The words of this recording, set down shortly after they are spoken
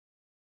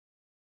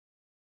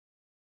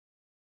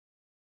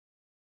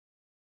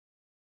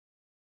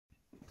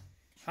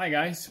Hi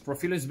guys,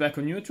 ProFilo is back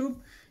on YouTube.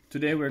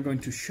 Today we're going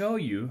to show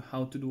you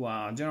how to do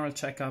a general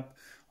checkup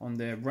on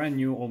the brand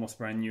new, almost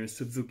brand new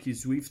Suzuki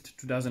Swift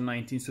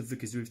 2019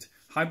 Suzuki Swift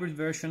hybrid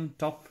version,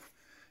 top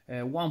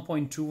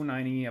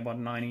 1.2, about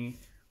 90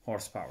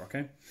 horsepower.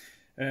 Okay,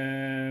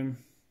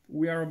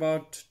 we are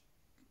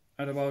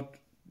at about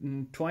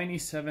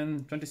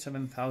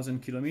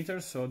 27,000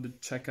 kilometers, so the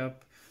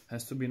checkup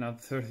has to be not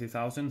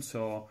 30,000,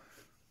 so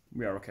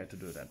we are okay to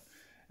do that.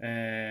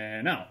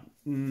 Now,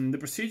 the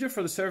procedure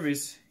for the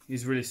service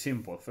is really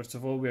simple. First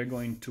of all, we are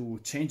going to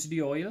change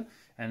the oil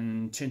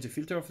and change the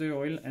filter of the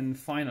oil, and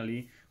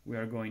finally we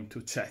are going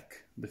to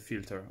check the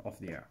filter of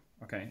the air.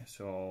 Okay,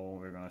 so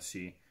we're gonna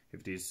see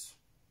if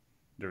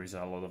there is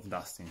a lot of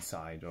dust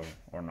inside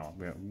or not.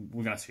 We're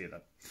gonna see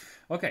that.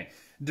 Okay,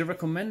 the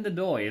recommended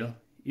oil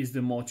is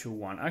the Mocho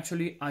one.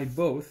 Actually, I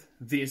bought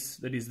this,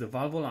 that is the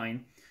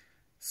Valvoline,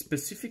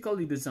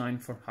 specifically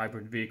designed for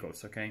hybrid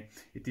vehicles. Okay,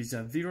 it is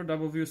a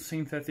 0W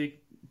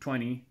synthetic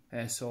 20,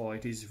 so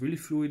it is really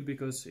fluid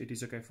because it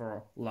is okay for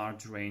a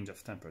large range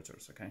of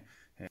temperatures. Okay,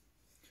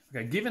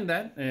 okay. Given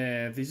that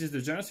this is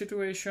the general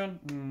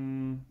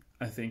situation,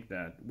 I think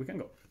that we can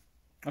go.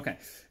 Okay,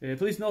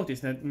 please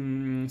notice that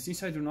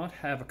since I do not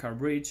have a car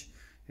bridge,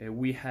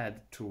 we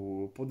had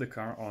to put the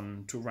car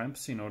on 2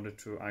 ramps in order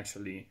to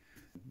actually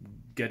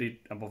get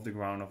it above the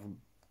ground of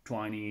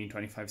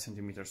 20-25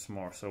 centimeters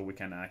more, so we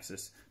can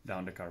access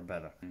down the car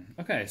better.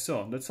 Okay,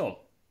 so that's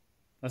all.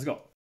 Let's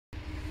go.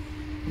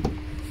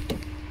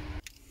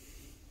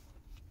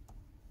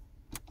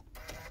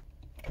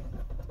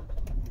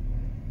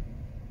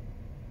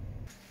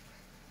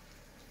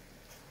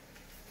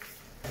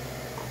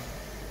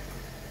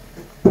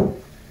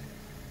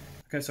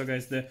 Okay, so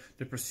guys, the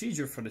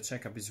procedure for the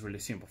checkup is really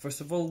simple. First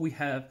of all, we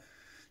have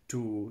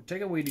to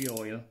take away the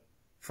oil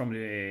from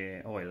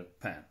the oil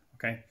pan.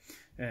 Okay,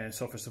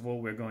 so first of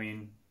all, we're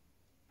going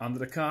under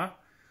the car.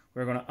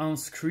 We're going to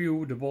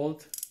unscrew the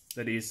bolt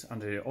that is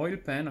under the oil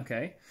pan.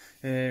 Okay,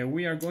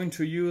 we are going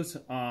to use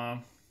a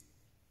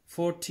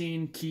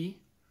 14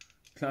 key,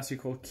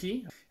 classical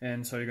key,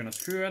 and so you're going to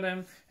screw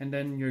them, and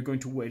then you're going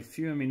to wait a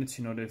few minutes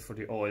in order for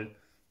the oil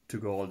to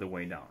go all the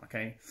way down.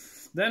 Okay,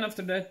 then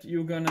after that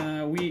you're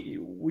gonna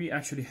we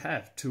actually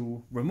have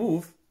to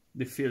remove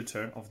the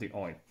filter of the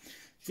oil.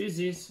 This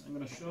is, I'm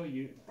gonna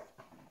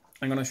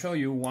show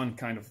you one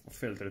kind of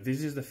filter.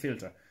 This is the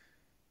filter.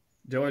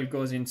 The oil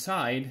goes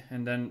inside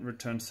and then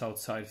returns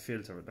outside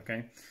filtered.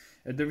 Okay,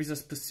 there is a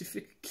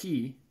specific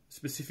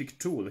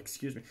tool,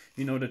 excuse me,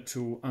 in order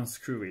to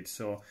unscrew it.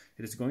 So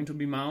it is going to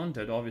be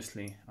mounted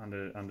obviously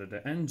under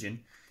the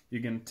engine.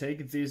 You're gonna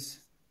take this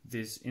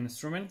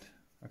instrument,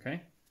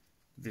 okay,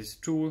 this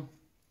tool,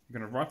 you're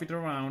gonna wrap it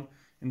around,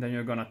 and then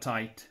you're gonna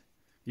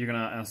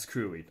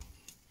unscrew it.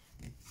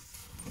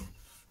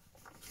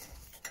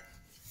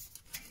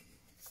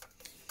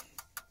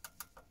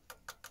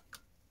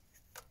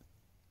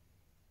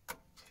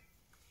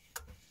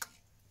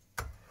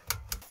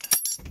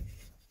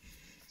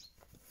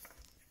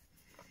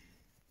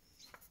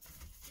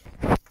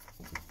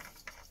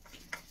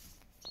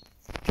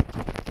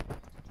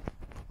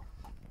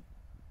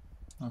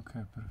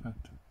 Okay,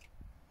 perfect.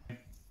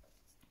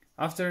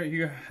 After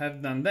you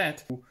have done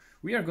that,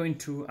 we are going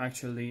to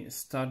actually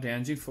start the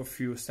engine for a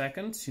few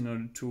seconds in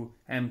order to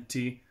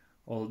empty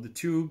all the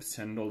tubes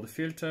and all the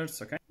filters,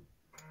 okay?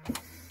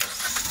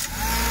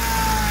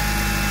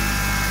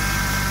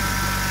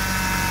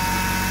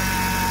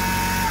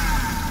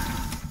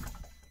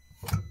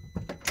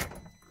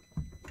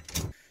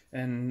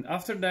 And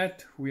after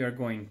that, we are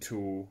going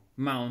to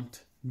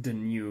mount the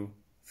new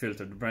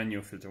filter, the brand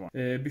new filter one.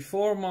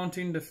 Before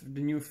mounting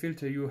the new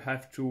filter, you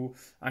have to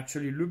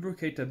actually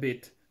lubricate a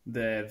bit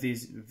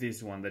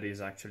this one that is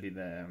actually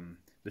the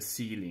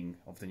sealing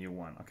of the new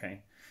one.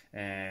 Okay,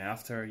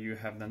 after you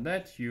have done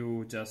that,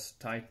 you just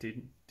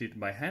tighten it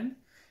by hand,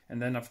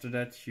 and then after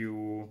that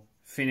you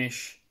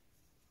finish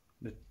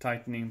the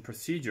tightening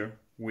procedure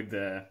with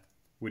a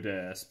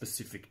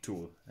specific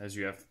tool, as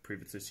you have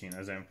previously seen,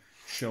 as I'm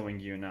showing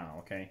you now.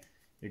 Okay,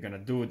 you're gonna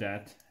do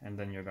that, and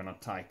then you're gonna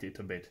tighten it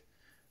a bit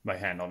by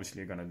hand. Obviously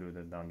you're gonna do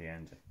that down the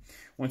engine.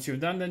 Once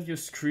you've done that,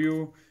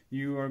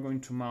 you are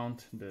going to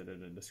mount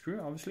the screw,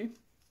 obviously,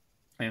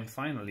 and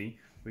finally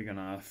we're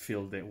gonna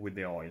fill with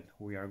the oil.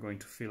 We are going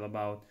to fill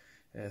about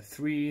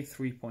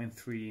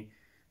 3.3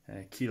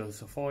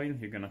 kilos of oil.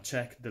 You're gonna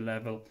check the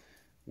level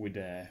with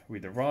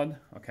the rod,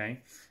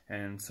 okay?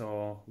 And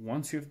so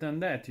once you've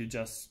done that, you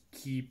just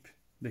keep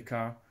the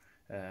car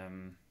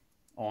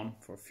on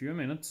for a few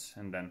minutes,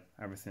 and then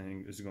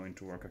everything is going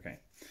to work okay.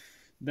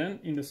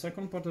 Then in the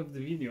second part of the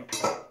video,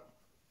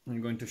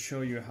 I'm going to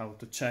show you how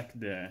to check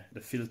the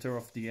filter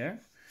of the air.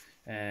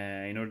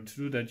 In order to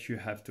do that, you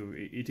have to,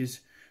 it is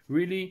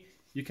really,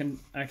 you can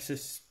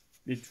access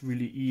it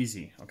really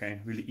easy, okay,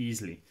 really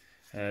easily,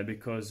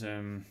 because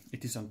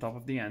it is on top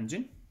of the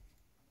engine.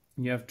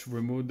 You have to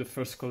remove the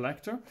first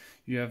collector,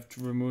 you have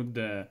to remove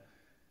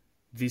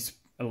this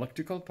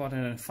electrical part,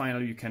 and then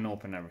finally you can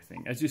open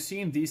everything. As you see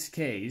in this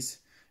case,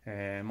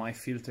 my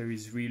filter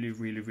is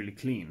really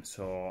clean,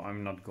 so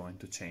I'm not going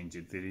to change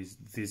it.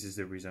 This is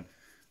the reason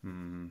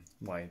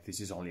why this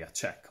is only a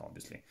check,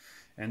 obviously.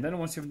 And then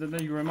once you've done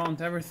that, you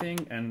remount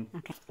everything and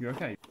you're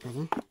okay.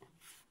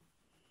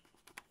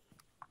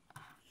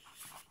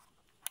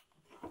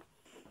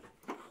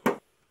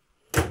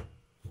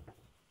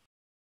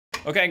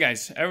 Okay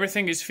guys,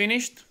 everything is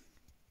finished.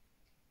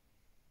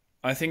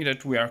 I think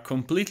that we are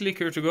completely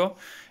clear to go.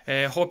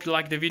 Hope you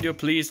like the video.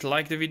 Please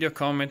like the video,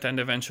 comment, and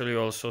eventually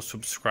also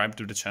subscribe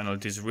to the channel.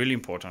 It is really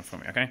important for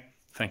me, okay?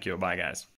 Thank you. Bye guys.